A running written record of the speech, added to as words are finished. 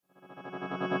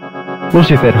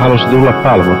Lucifer halusi tulla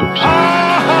palvotuksi.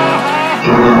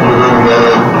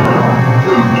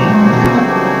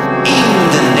 In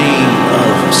the name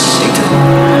of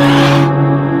Satan.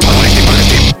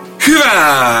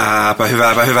 Hyvää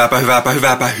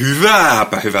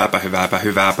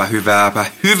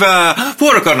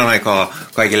vuorokauden aikaa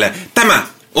kaikille. Tämä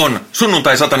on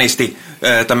Sunnuntai-Satanisti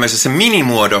tämmöisessä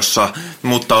minimuodossa,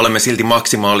 mutta olemme silti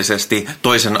maksimaalisesti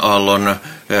toisen aallon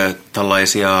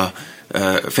tällaisia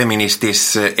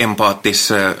feministis,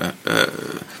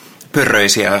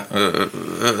 pörröisiä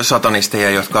satanisteja,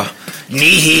 jotka...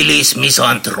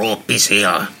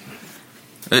 Nihilis-misantrooppisia.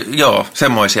 Joo,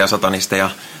 semmoisia satanisteja.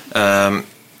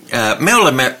 Me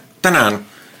olemme tänään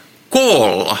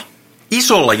koolla,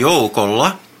 isolla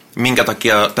joukolla, minkä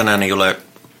takia tänään ei ole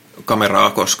kameraa,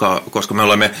 koska me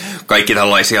olemme kaikki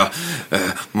tällaisia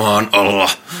maan alla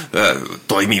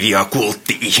toimivia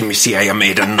kultti-ihmisiä ja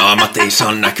meidän naamat ei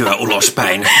saa näkyä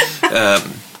ulospäin.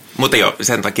 Mutta joo,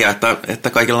 sen takia, että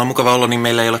kaikilla on mukava olla, niin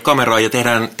meillä ei ole kameraa ja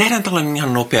tehdään tällainen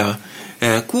ihan nopea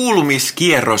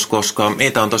kuulumiskierros, koska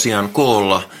meitä on tosiaan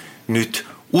koolla nyt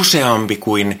useampi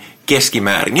kuin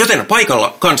keskimäärin. Joten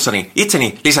paikalla kanssani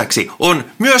itseni lisäksi on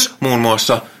myös muun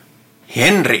muassa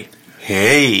Henri.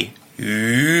 Hei!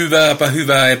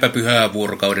 Hyvää epäpyhää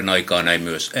vuorokauden aikaa näin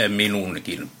myös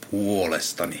minunkin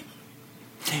puolestani.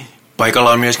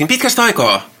 Paikalla on myöskin pitkästä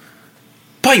aikaa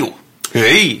Paju.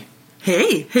 Hei!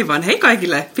 Hei vaan hei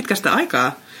kaikille. Pitkästä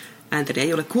aikaa. Ääntäni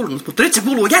ei ole kuulunut, mutta nyt se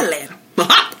kuuluu jälleen.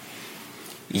 Aha!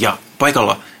 Ja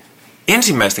paikalla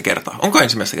ensimmäistä kertaa. Onko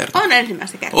ensimmäistä kertaa? On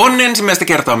ensimmäistä kertaa. On ensimmäistä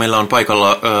kertaa meillä on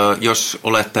paikalla, jos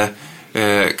olette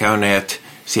käyneet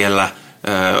siellä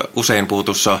usein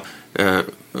puhutussa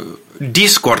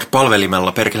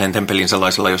Discord-palvelimella Perkeleen temppelin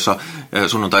sellaisella, jossa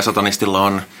Sunnuntai-Satanistilla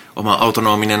on oma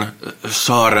autonominen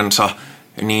saarensa,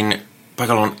 niin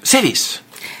paikalla on Sevis.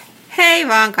 Hei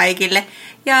vaan kaikille.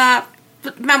 Ja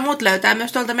mä muut löytää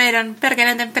myös tuolta meidän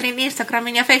Perkeleen temppelin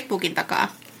Instagramin ja Facebookin takaa.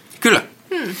 Kyllä.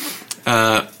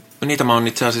 Niitä mä oon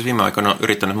itse asiassa viime aikoina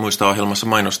yrittänyt muistaa ohjelmassa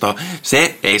mainostaa.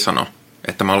 Se ei sano,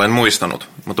 että mä olen muistanut,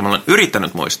 mutta mä olen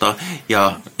yrittänyt muistaa.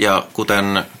 Ja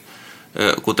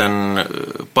kuten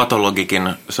patologikin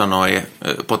sanoi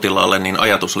potilaalle, niin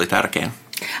ajatus oli tärkein.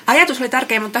 Ajatus oli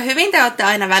tärkein, mutta hyvin te olette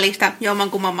aina välistä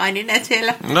jommankumman maininneet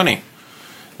siellä. No niin.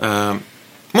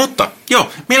 Mutta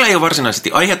joo, meillä ei ole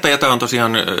varsinaisesti aihetta, ja tämä on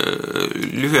tosiaan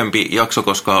lyhyempi jakso,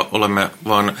 koska olemme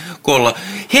vaan koolla.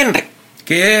 Henri!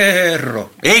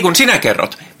 Kerro. Ei kun sinä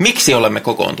kerrot. Miksi olemme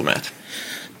kokoontuneet?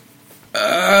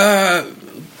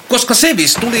 Koska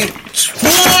Sevis tuli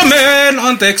Suomeen!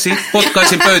 Anteeksi,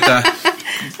 potkaisin pöytää.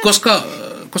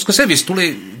 Koska Sevis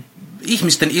tuli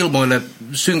ihmisten ilmoille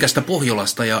synkästä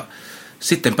Pohjolasta ja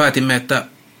sitten päätimme, että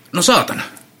no saatana,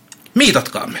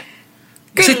 miitatkaamme.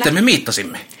 Ja sitten me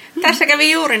miittasimme. Tässä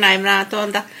kävi juuri näin. Minä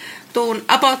tuun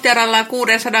apauttiaralla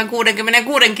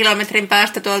 666 kilometrin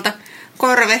päästä tuolta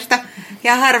korvesta.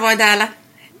 Ja harvoin täällä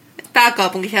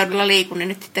pääkaupunkiseudulla liikun, niin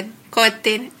nyt sitten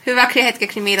koettiin hyväksi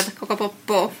hetkeksi miitata koko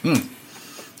poppoa.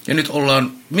 Ja nyt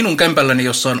ollaan minun kämpälläni,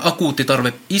 jossa on akuutti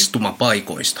tarve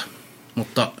istumapaikoista.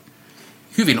 Mutta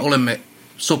hyvin olemme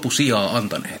sopusijaa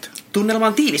antaneet. Tunnelma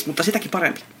on tiivis, mutta sitäkin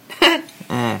parempi.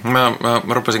 Mä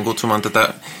rupesin kutsumaan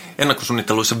tätä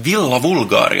ennakkosuunnitteluissa Villa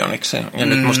Vulgaarioniksi. Ja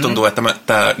nyt musta tuntuu, että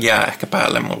tää jää ehkä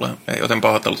päälle mulle. Joten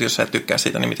pahoittelut, jos sä et tykkää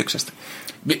siitä nimityksestä.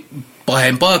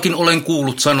 Pahempaakin olen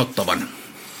kuullut sanottavan.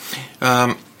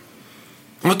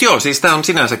 Mutta joo, siis tää on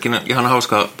sinänsäkin ihan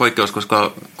hauska poikkeus,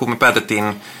 koska kun me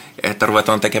päätettiin, että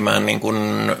ruvetaan tekemään niin kun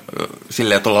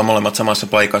silleen, että ollaan molemmat samassa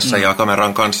paikassa ja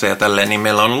kameran kanssa ja tälleen, niin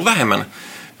meillä on ollut vähemmän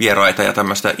vieraita ja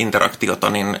tämmöistä interaktiota,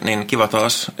 niin kiva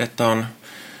taas, että on,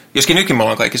 joskin nytkin me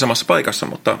ollaan kaikki samassa paikassa,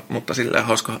 mutta silleen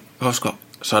hauska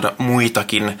saada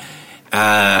muitakin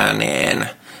ääneen.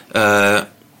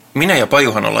 Minä ja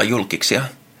Pajuhan ollaan julkiksia,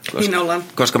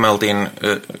 koska me oltiin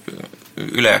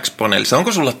Yle X-paneelissa.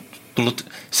 Onko sulla tullut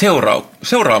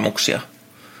seuraamuksia?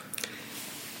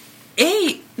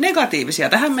 Ei negatiivisia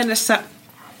tähän mennessä.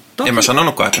 Toki... En mä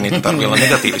sanonutkaan, että niitä tarvii olla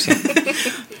negatiivisia.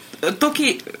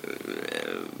 Toki,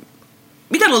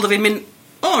 mitä luultavimmin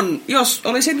on, jos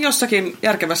olisin jossakin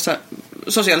järkevässä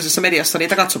sosiaalisessa mediassa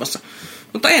niitä katsomassa.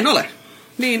 Mutta en ole.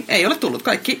 Niin ei ole tullut.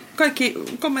 Kaikki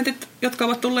kommentit, jotka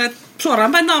ovat tulleet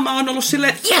suoraan päin naamaa, on ollut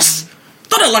silleen, yes,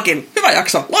 todellakin, hyvä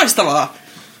jakso, loistavaa.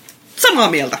 Samaa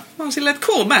mieltä. Mä oon silleen, että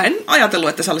cool, mä en ajatellut,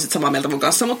 että sä olisit samaa mieltä mun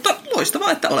kanssa, mutta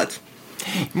loistavaa, että olet.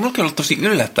 Mulla on ollut tosi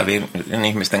yllättäviä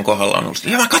ihmisten kohdalla on ollut.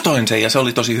 Ja mä katoin sen ja se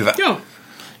oli tosi hyvä. Joo.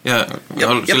 Ja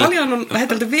paljon on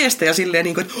lähetelty viestejä silleen,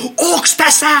 niin kuin, että onks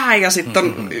tässä? Ja sitten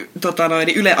on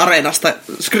Yle Areenasta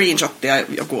screenshottia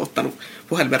joku ottanut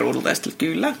puhelimen ruudulta ja sitten,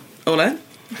 kyllä, olen.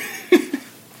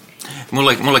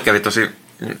 Mulle kävi tosi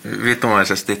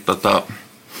vittumaisesti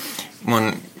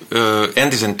mun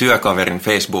entisen työkaverin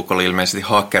Facebook oli ilmeisesti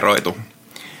hakkeroitu.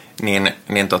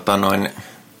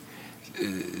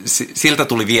 Siltä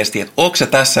tuli viesti, että onko se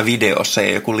tässä videossa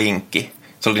ja joku linkki.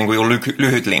 Se oli niinku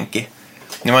lyhyt linkki.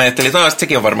 Niin mä ajattelin, että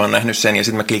sekin on varmaan nähnyt sen, ja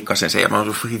sitten mä klikkasin sen, ja mä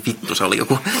olin, vittu, se oli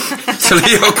joku,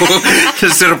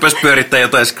 se rupesi pyörittää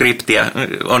jotain skriptiä.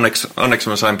 Onneksi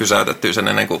mä sain pysäytettyä sen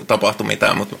ennen kuin tapahtui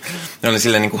mitään, mutta ne oli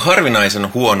silleen niin kuin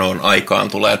harvinaisen huonoon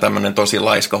aikaan tulee tämmöinen tosi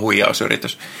laiska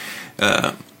huijausyritys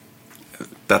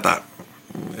tätä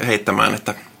heittämään,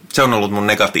 että se on ollut mun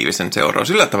negatiivisen seuraus.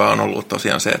 Yllättävää on ollut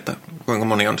tosiaan se, että kuinka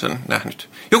moni on sen nähnyt.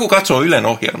 Joku katsoo Ylen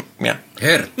ohjelmia.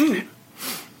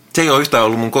 Se ei ole yhtään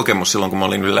ollut mun kokemus silloin, kun mä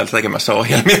olin Ylellä tekemässä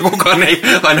ohjelmia. Kukaan ei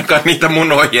ainakaan niitä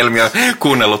mun ohjelmia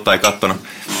kuunnellut tai katsonut.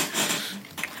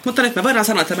 Mutta nyt me voidaan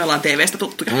sanoa, että me ollaan TV:stä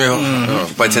tuttuja. Joo,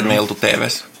 paitsi että me ei oltu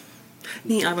TV:ssä.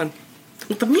 Niin aivan.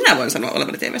 Mutta minä voin sanoa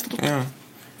olevani TV:stä tuttuja.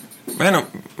 Joo.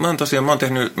 Mä oon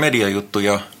tehnyt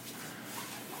mediajuttuja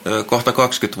kohta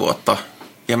 20 vuotta.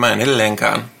 Ja mä en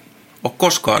edelleenkään ole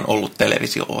koskaan ollut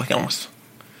televisio-ohjelmassa.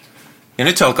 Ja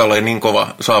nyt se alkaa olla niin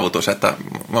kova saavutus, että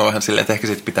mä oon vähän silleen, että ehkä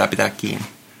siitä pitää kiinni.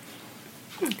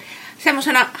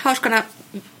 Semmoisena hauskana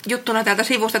juttuna täältä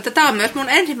sivusta, että tämä on myös mun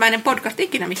ensimmäinen podcast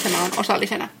ikinä, missä mä oon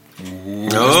osallisena.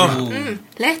 Joo.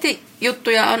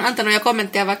 Lehtijuttuja on antanut ja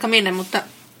kommentteja vaikka minne, mutta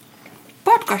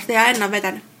podcastia en ole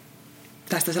vetänyt.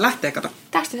 Tästä se lähtee, kato.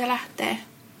 Tästä se lähtee.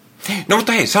 No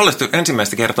mutta hei, sä olet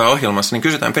ensimmäistä kertaa ohjelmassa, niin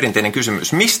kysytään perinteinen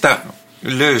kysymys. Mistä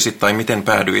löysit tai miten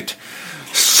päädyit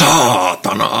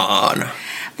saatanaan?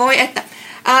 Voi että.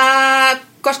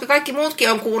 Koska kaikki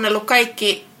muutkin on kuunnellut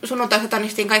kaikki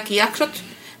SunnuntaiSatanistin kaikki jaksot,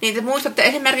 niin te muistatte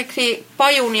esimerkiksi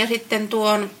Pajun ja sitten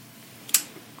tuon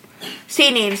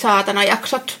Sinin saatana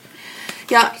jaksot.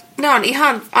 Ja ne on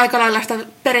ihan aika lailla sitä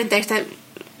perinteistä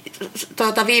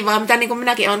viivaa, mitä niin kuin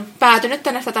minäkin olen päätynyt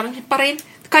tänne satanistin pariin.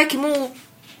 Kaikki muu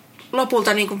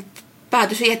lopulta niin kuin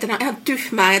päätyi siihen, että ne on ihan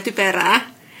tyhmää ja typerää.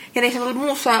 Ja niissä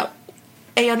muussa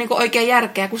ei ole niin kuin oikein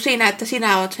järkeä kuin siinä, että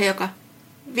sinä olet se, joka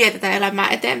vie tätä elämää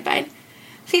eteenpäin.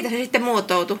 Siitä se sitten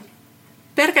muotoutui.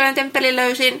 Perkeleen temppelin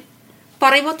löysin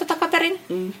pari vuotta takaperin.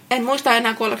 En muista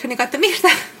enää kuollakseni, että mistä.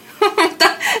 Mutta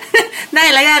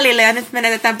näillä jäljillä ja nyt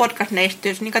menetetään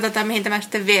podcast-neistyys, niin katsotaan mihin tämä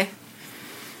sitten vie.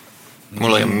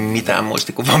 Mulla ei ole mitään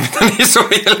muistikuvaa, mitä niissä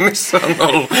ohjelmissa on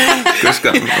ollut.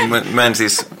 Koska mä en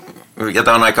siis, ja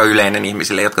tämä on aika yleinen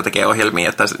ihmisille, jotka tekee ohjelmia,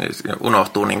 että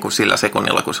unohtuu niin kuin sillä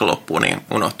sekunnilla, kun se loppuu, niin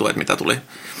unohtuu, että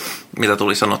mitä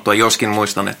tuli sanottua. Joskin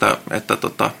muistan, että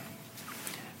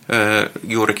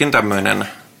juurikin tämmöinen,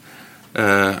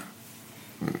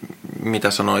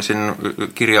 mitä sanoisin,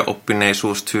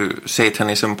 kirjaoppineisuus to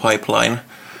Satanism Pipeline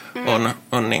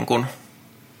on niin kuin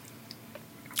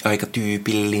aika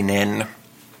tyypillinen.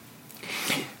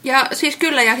 Ja siis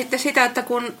kyllä, ja sitten sitä, että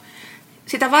kun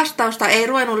sitä vastausta ei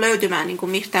ruvennut löytymään niin kuin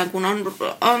mistään, kun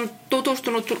on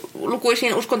tutustunut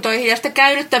lukuisiin uskontoihin ja sitten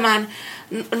käynyt tämän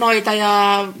noita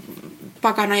ja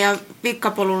pakana ja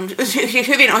vikkapolun, siis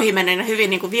hyvin ohimenneen ja hyvin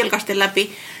niin kuin vilkasti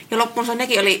läpi. Ja loppuunsa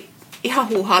nekin oli ihan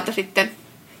huuhaata sitten.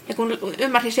 Ja kun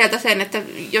ymmärsin sieltä sen, että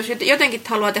jos jotenkin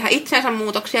haluaa tehdä itsensä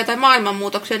muutoksia tai maailman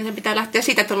muutoksia, niin se pitää lähteä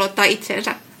siitä, että luottaa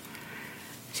itsensä.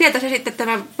 Sieltä se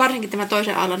sitten varsinkin tämä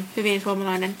toisen aallon hyvin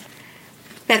suomalainen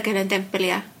perkeleen temppeli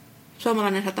ja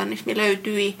suomalainen satanismi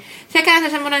löytyi. Sekä se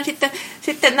semmoinen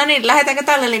sitten no niin, lähdetäänkö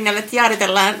tälle linjalle, että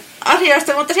jaaritellaan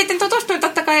asioista, mutta sitten tutustuin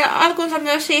totta kai alkuunsa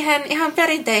myös siihen ihan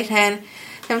perinteiseen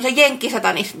semmoisen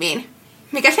jenkkisatanismiin,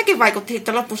 mikä sekin vaikutti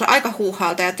sitten loppuunsa aika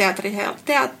huuhaalta ja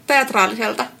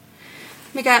teatraaliselta,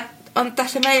 mikä on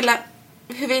tässä meillä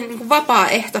hyvin niin kuin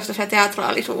vapaaehtoista se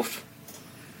teatraalisuus.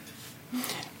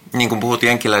 Niin kun puhut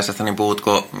jenkkiläisestä, niin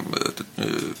puhutko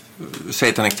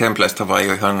Satanic Templesta vai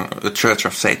ihan Church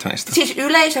of Satanista? Siis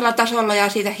yleisellä tasolla ja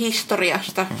siitä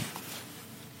historiasta.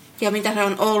 Ja mitä se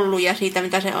on ollut ja siitä,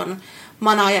 mitä se on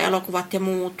manaaja-elokuvat ja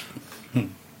muut.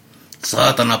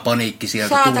 Saatana-paniikki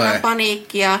sieltä tulee.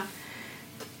 Saatana-paniikki ja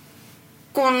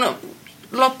kun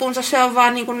loppuunsa se on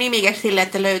vaan niin kuin nimike sille,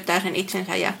 että löytää sen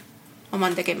itsensä ja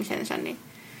oman tekemisensä, niin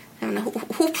semmoinen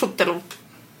hupsuttelu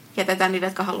jätetään niille,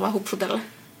 jotka haluaa hupsutella.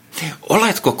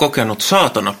 Oletko kokenut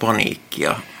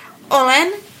saatana-paniikkia?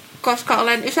 Olen, koska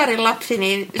olen Ysärin lapsi,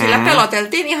 niin sillä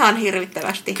peloteltiin ihan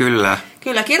hirvittävästi. Kyllä.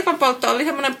 Kyllä, kirkonpoltto oli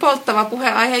semmoinen polttava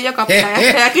puheenaihe joka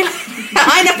päivässä. Ja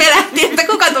aina pelättiin, että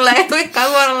kuka tulee tuikkaa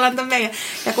vuorollaan meidän.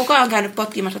 Ja kuka on käynyt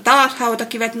potkimassa taas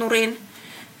hautakivet nurin.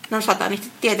 No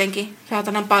satanistit tietenkin,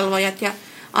 saatanan palvojat. Ja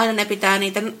aina ne pitää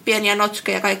niitä pieniä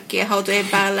notskeja kaikkien hautojen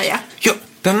päällä. Ja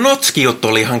Tämä Notski-juttu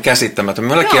oli ihan käsittämätön.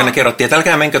 Meillekin aina kerrottiin, että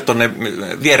älkää menkö tuonne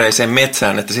viereiseen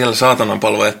metsään, että siellä saatanan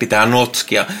palvojat pitää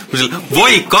Notskia.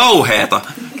 Voi kauheeta!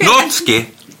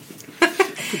 Notski!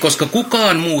 Koska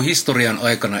kukaan muu historian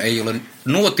aikana ei ole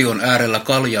nuotion äärellä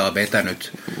kaljaa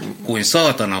vetänyt kuin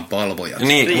saatanan palvojat.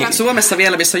 Niin. Suomessa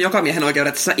vielä, missä on jokamiehen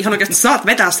oikeudet, että sä ihan oikeasti saat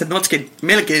vetää sen Notskin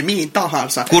melkein mihin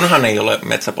tahansa. Kunhan ei ole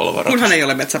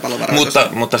metsäpalovaroitus.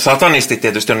 Mutta satanistit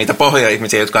tietysti on niitä pahoja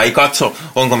ihmisiä, jotka ei katso,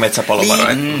 onko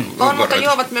metsäpalovaroitus. On, mutta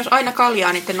juovat myös aina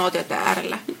kaljaa niiden nuotioiden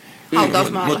äärellä.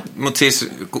 Hautausmaalla. Mutta siis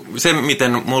se,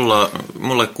 miten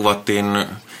mulle kuvattiin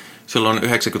silloin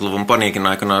 90-luvun paniikin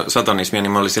aikana satanismia,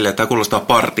 niin mä olin silleen, että tämä kuulostaa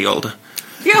partiolta.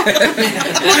 Joo,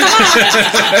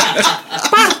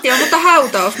 partio, mutta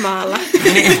hautausmaalla.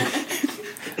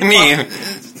 Niin.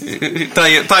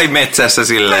 Tai metsässä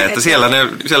silleen, että siellä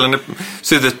ne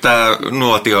sytyttää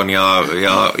nuotion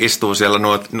ja istuu siellä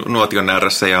nuotion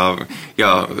ääressä ja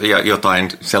jotain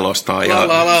selostaa.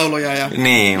 Laulaa lauluja. Ja...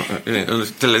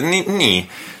 Niin.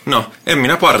 No, en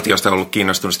minä partiosta ollut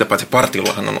kiinnostunut sitä, paitsi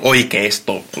partiollahan on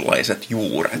oikeistolaiset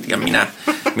juuret ja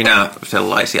minä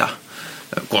sellaisia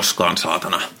koskaan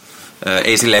saatana.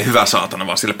 Ei silleen hyvä saatana,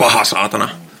 vaan sille paha saatana.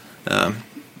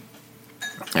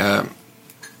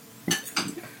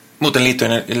 Muuten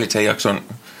liittyen edelliseen jaksoon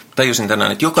tajusin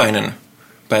tänään, että jokainen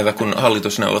päivä, kun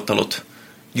hallitusneuvottelut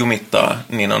jumittaa,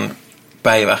 niin on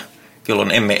päivä,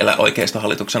 jolloin emme elä oikeista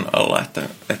hallituksen alla.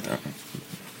 Että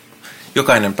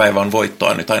jokainen päivä on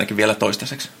voittoa nyt ainakin vielä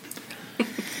toistaiseksi.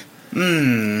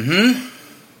 Mm-hmm.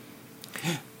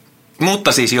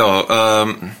 Mutta siis joo,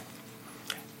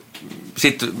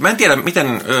 sitten mä en tiedä,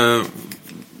 miten,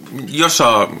 jos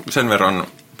saa sen verran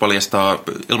paljastaa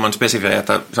ilman spesifiä,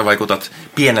 että sä vaikutat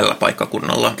pienellä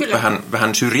paikkakunnalla,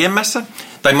 vähän syrjemmässä.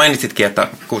 Tai mainitsitkin, että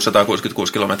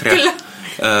 666 kilometriä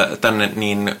tänne,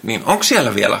 niin onko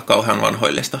siellä vielä kauhean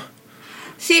vanhoillista?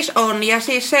 Siis on, ja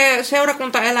siis se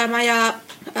seurakuntaelämä ja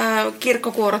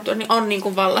kirkkokuorot on niin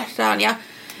kuin vallassaan. Ja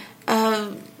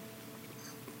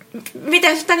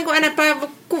miten sitä niin kuin enempää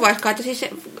kuvaiskaan, että siis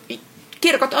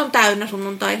kirkot on täynnä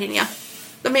sunnuntaihin ja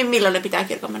milloin ne pitää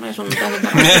kirkonmenoja sunnuntaihin?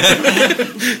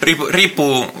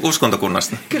 Riippuu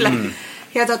uskontokunnasta. Kyllä.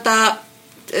 Ja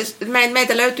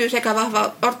meiltä löytyy sekä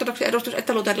vahva ortodoksi edustus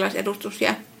että luterilaisedustus.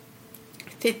 Ja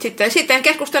sitten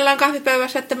keskustellaan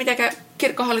kahvipöydässä, että mitä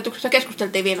kirkkohallituksessa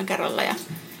keskusteltiin viime kerralla. Ja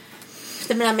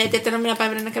sitten minä mietin, että minä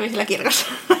päivänä kävin siellä kirkossa.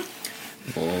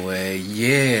 Oi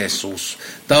Jeesus.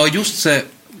 Tämä on just se,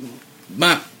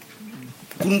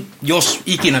 jos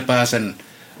ikinä pääsen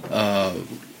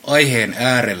aiheen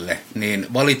äärelle, niin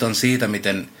valitan siitä,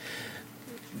 miten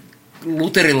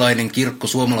luterilainen kirkko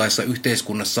suomalaisessa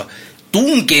yhteiskunnassa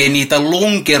tunkee niitä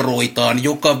lonkeroitaan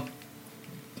joka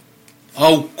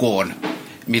aukkoon,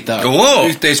 mitä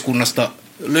yhteiskunnasta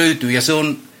löytyy. Ja se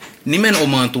on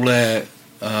nimenomaan tulee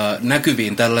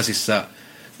näkyviin tällaisissa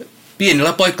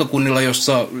pienillä paikkakunnilla,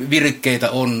 jossa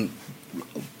virikkeitä on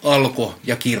alko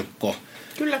ja kirkko.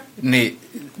 Kyllä. Niin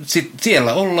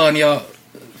siellä ollaan ja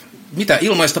mitä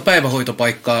ilmaista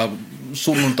päivähoitopaikkaa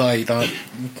sunnuntaita,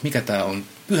 mikä tää on,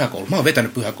 pyhäkoulu. Mä oon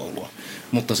vetänyt pyhäkoulua,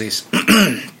 mutta siis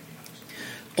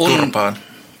Turpaan.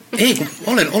 Ei, kun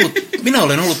minä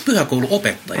olen ollut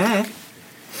pyhäkouluopettaja.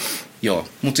 Joo,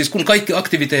 mutta siis kun kaikki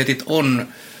aktiviteetit on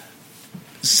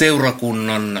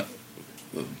seurakunnan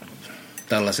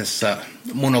tällaisessa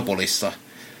monopolissa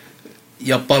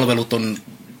ja palvelut on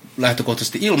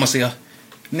lähtökohtaisesti ilmaisia,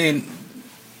 niin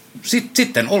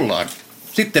sitten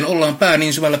ollaan pää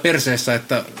niin syvällä perseessä,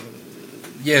 että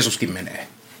Jeesuskin menee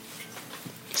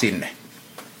sinne.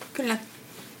 Kyllä.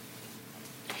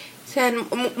 Sen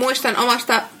muistan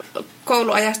omasta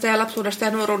kouluajasta ja lapsuudesta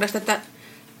ja nuoruudesta, että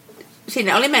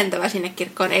sinne oli mentävä sinne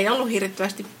kirkkoon. Ei ollut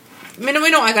hirvittävästi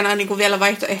minun aikanaan niin kuin vielä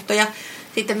vaihtoehtoja.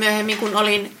 Sitten myöhemmin, kun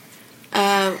olin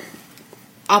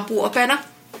apuopena,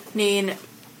 niin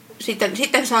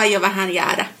sitten sai jo vähän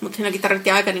jäädä. Mutta siinäkin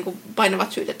tarvittiin aika niin kuin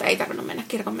painavat syyt, että ei tarvinnut mennä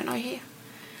kirkonmenoihin ja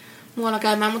muualla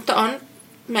käymään. Mutta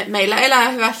meillä elää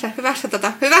hyvässä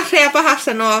ja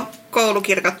pahassa nuo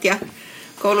koulukirkot ja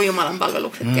koulujumalan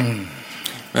palvelukset.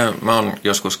 Mä oon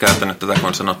joskus käyttänyt tätä, kun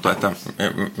on sanottu, että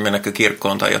mennäkö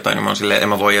kirkkoon tai jotain, niin mä oon silleen, en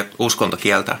mä voi uskonto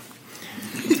kieltää.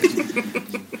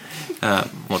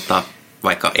 Mutta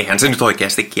vaikka eihän se nyt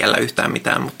oikeasti kiellä yhtään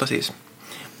mitään, mutta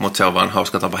se on vaan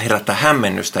hauska tapa herättää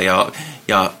hämmennystä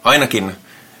ja ainakin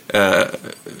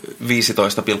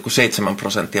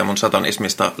 15,7% mun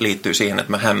satanismista liittyy siihen,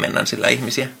 että mä hämmennän sillä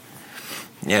ihmisiä.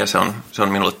 Ja se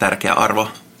on minulle tärkeä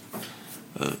arvo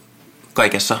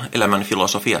kaikessa elämän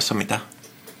filosofiassa,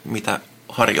 mitä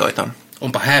harjoitan.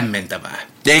 Onpa hämmentävää.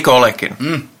 Eikö olekin?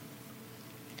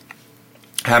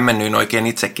 hämmennyin oikein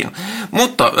itsekin.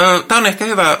 Mutta tämä on ehkä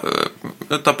hyvä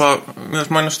tapa myös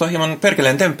mainostaa hieman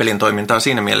Perkeleen temppelin toimintaa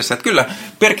siinä mielessä, että kyllä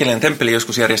Perkeleen temppeli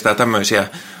joskus järjestää tämmöisiä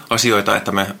asioita,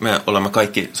 että me olemme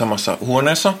kaikki samassa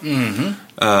huoneessa. Mm-hmm.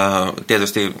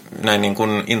 Tietysti näin niin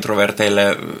kuin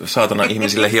introverteille, saatana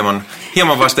ihmisille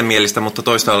hieman vastenmielistä, mutta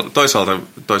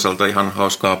toisaalta ihan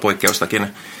hauskaa poikkeustakin.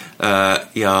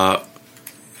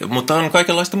 Mutta on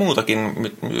kaikenlaista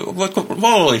muutakin. Voitko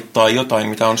valittaa jotain,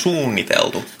 mitä on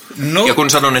suunniteltu? No. Ja kun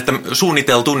sanon, että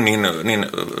suunniteltu, niin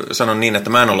sanon niin, että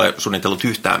mä en ole suunnitellut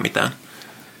yhtään mitään.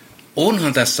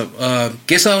 Onhan tässä.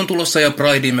 Kesä on tulossa ja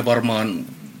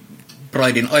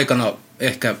Pridein aikana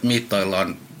ehkä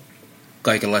miittaillaan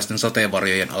kaikenlaisten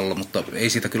sateenvarjojen alla, mutta ei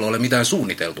siitä kyllä ole mitään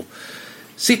suunniteltu.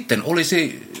 Sitten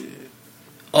olisi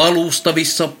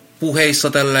alustavissa puheissa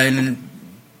tällainen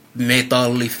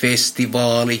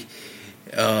metallifestivaali,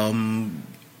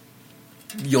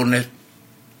 jonne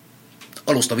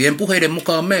alustavien puheiden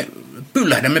mukaan me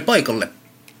pyllähdämme paikalle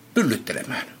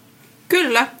pyllyttelemään.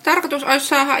 Kyllä, tarkoitus olisi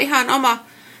saada ihan oma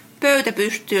pöytä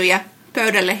pystyyn ja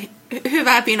pöydälle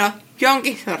hyvä pino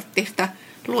jonkin sortista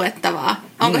luettavaa.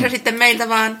 Onko se sitten meiltä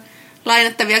vaan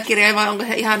lainattavia kirjoja vai onko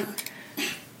se ihan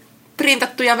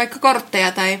printattuja vaikka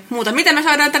kortteja tai muuta? Miten me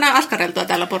saadaan tänään askareltua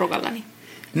tällä porukalla?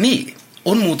 Niin,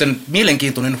 on muuten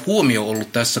mielenkiintoinen huomio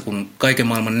ollut tässä, kun kaiken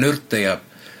maailman nörttejä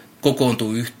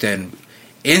kokoontuu yhteen.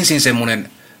 Ensin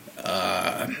semmoinen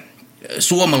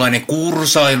suomalainen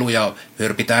kursailu ja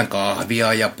hörpitään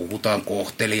kahvia ja puhutaan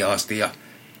kohteliaasti ja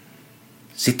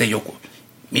sitten joku.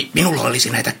 Minulla olisi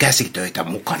näitä käsitöitä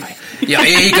mukana. Ja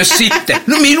eikö sitten?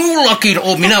 No minullakin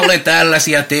on. Minä olen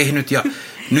tällaisia tehnyt ja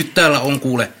nyt täällä on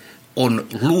on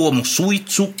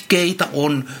luomusuitsukkeita,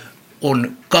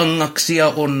 on kangaksia,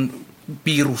 on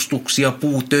piirustuksia,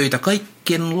 puutöitä,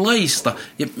 kaikenlaista.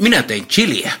 Ja minä tein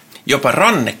chiliä. Jopa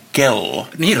rannekello.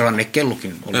 Niin,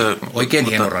 rannekellokin oli. Oikein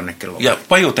hieno rannekello. Ja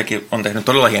Pajutekin on tehnyt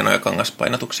todella hienoja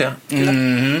kangaspainotuksia.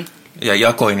 Mm-hmm. Ja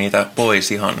jakoi niitä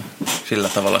pois ihan sillä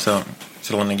tavalla. Se on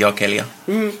sellainen jakelija.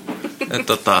 Mm.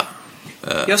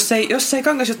 Jos ei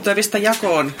kangasjuttuja pistä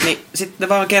jakoon, niin sitten ne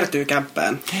vaan kertyy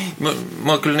kämppään.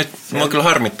 Mua kyllä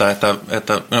harmittaa, että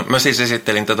mä siis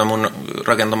esittelin tätä mun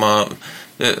rakentamaa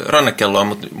rannekelloa,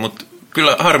 mutta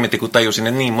kyllä harmitti, kun tajusin,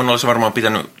 että niin, mun olisi varmaan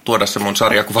pitänyt tuoda se mun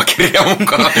sarjakuvakirja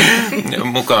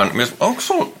mukaan. Onko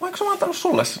mä antanut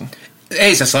sulle sen?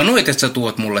 Ei, sä sanoit, että sä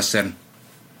tuot mulle sen.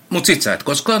 Mut sit sä et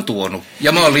koskaan tuonut.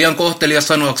 Ja mä oon liian kohtelias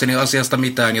sanoakseni asiasta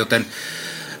mitään, joten...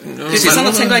 Siis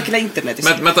sanot sen kaikille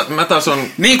internetissä. Mä taas on...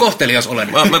 Niin kohtelias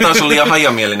olen. Mä taas on liian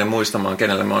hajamielinen muistamaan,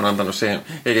 kenelle mä oon antanut siihen.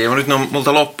 Eli nyt ne on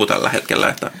multa loppu tällä hetkellä.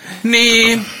 Että,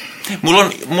 niin.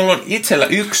 Mulla on itsellä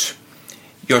yksi,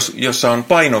 jossa on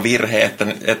painovirhe,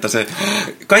 että se...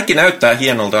 Kaikki näyttää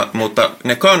hienolta, mutta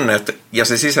ne kannet ja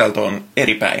se sisältö on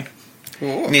eri päin.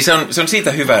 Niin se on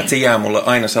siitä hyvä, että se jää mulle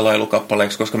aina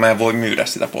salailukappaleeksi, koska mä en voi myydä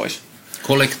sitä pois.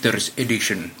 Collector's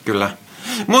Edition. Kyllä.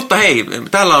 Mutta hei,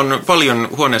 täällä on paljon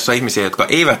huoneessa ihmisiä, jotka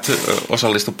eivät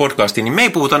osallistu podcastiin, niin me ei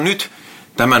puhuta nyt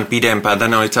tämän pidempään.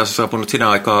 Tänne on itse asiassa saapunut sinä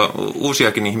aikaa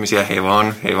uusiakin ihmisiä, hei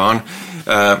vaan.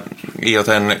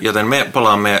 Joten me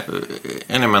palaamme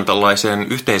enemmän tällaiseen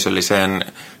yhteisölliseen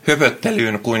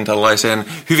höpöttelyyn kuin tällaiseen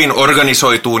hyvin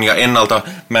organisoituun ja ennalta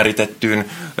määritettyyn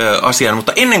asiaan.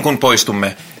 Mutta ennen kuin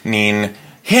poistumme, niin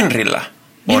Henrillä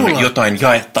on jotain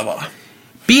jaettavaa.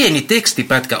 Pieni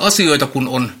tekstipätkä asioita, kun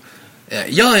on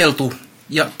jaeltu,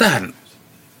 ja tähän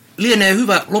lienee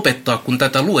hyvä lopettaa, kun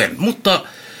tätä luen. Mutta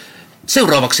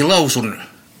seuraavaksi lausun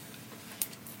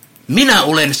Minä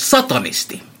olen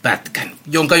satanisti pätkän,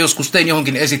 jonka joskus tein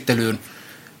johonkin esittelyyn,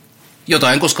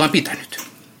 jota en koskaan pitänyt.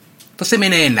 Mutta se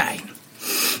menee näin.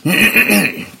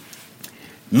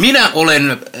 Minä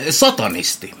olen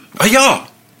satanisti.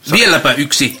 Jaa! Vieläpä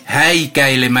yksi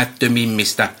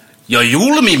häikäilemättömimmistä ja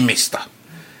julmimmista.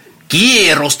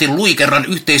 Kierrosti luikerran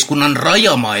yhteiskunnan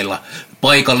rajamailla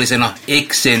paikallisena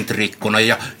eksentrikkona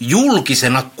ja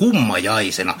julkisena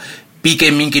kummajaisena,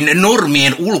 pikemminkin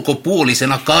normien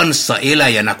ulkopuolisena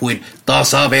kanssaeläjänä kuin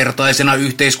tasavertaisena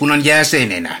yhteiskunnan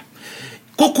jäsenenä.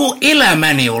 Koko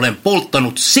elämäni olen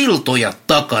polttanut siltoja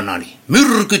takanani,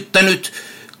 myrkyttänyt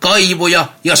kaivoja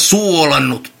ja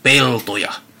suolannut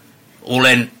peltoja.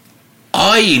 Olen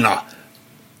aina...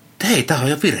 Hei, tää on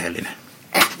jo virheellinen.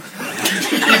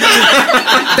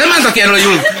 Tämän takia en ole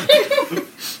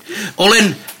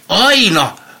Olen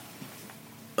aina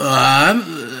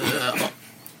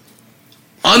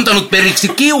antanut periksi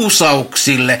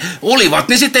kiusauksille, olivat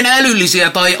ne sitten älyllisiä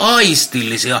tai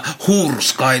aistillisia,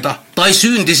 hurskaita tai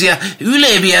syntisiä,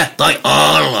 yleviä tai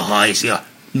alhaisia,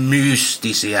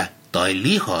 mystisiä tai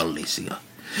lihallisia.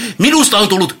 Minusta on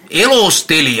tullut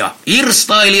elostelija,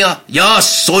 irstailija ja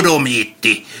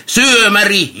sodomiitti,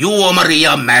 syömäri, juomari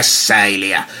ja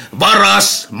mässäilijä,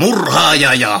 varas,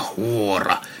 murhaaja ja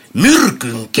huora,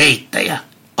 myrkyn keittäjä,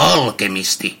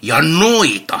 alkemisti ja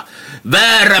noita,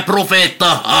 väärä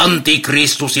profeetta,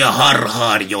 antikristus ja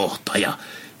harhaanjohtaja,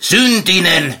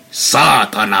 syntinen,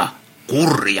 saatana,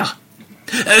 kurja.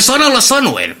 Sanalla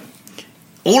sanoen,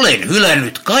 olen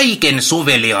hylännyt kaiken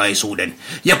soveliaisuuden,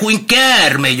 ja kuin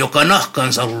käärme, joka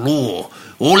nahkansa luo,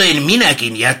 olen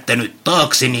minäkin jättänyt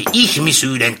taakseni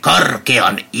ihmisyyden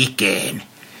karkean ikeen.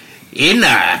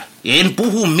 Enää en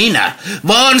puhu minä,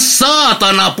 vaan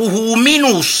saatana puhuu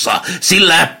minussa,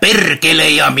 sillä perkele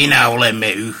ja minä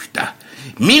olemme yhtä.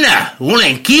 Minä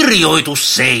olen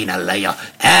kirjoitus seinällä ja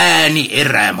ääni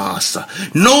erämaassa,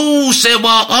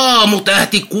 nouseva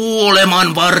aamutähti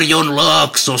kuoleman varjon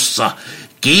laaksossa,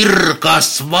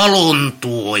 kirkas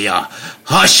valontuoja,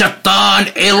 Hashatan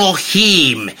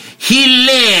Elohim,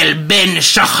 Hillel ben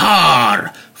Shahar,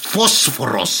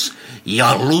 Fosforos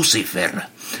ja Lucifer.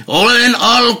 Olen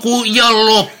alku ja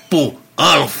loppu,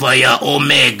 alfa ja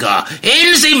omega,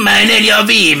 ensimmäinen ja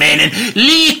viimeinen,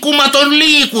 liikkumaton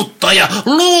liikuttaja,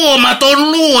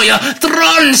 luomaton luoja,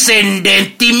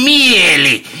 transcendentti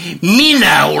mieli.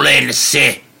 Minä olen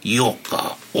se,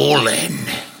 joka olen.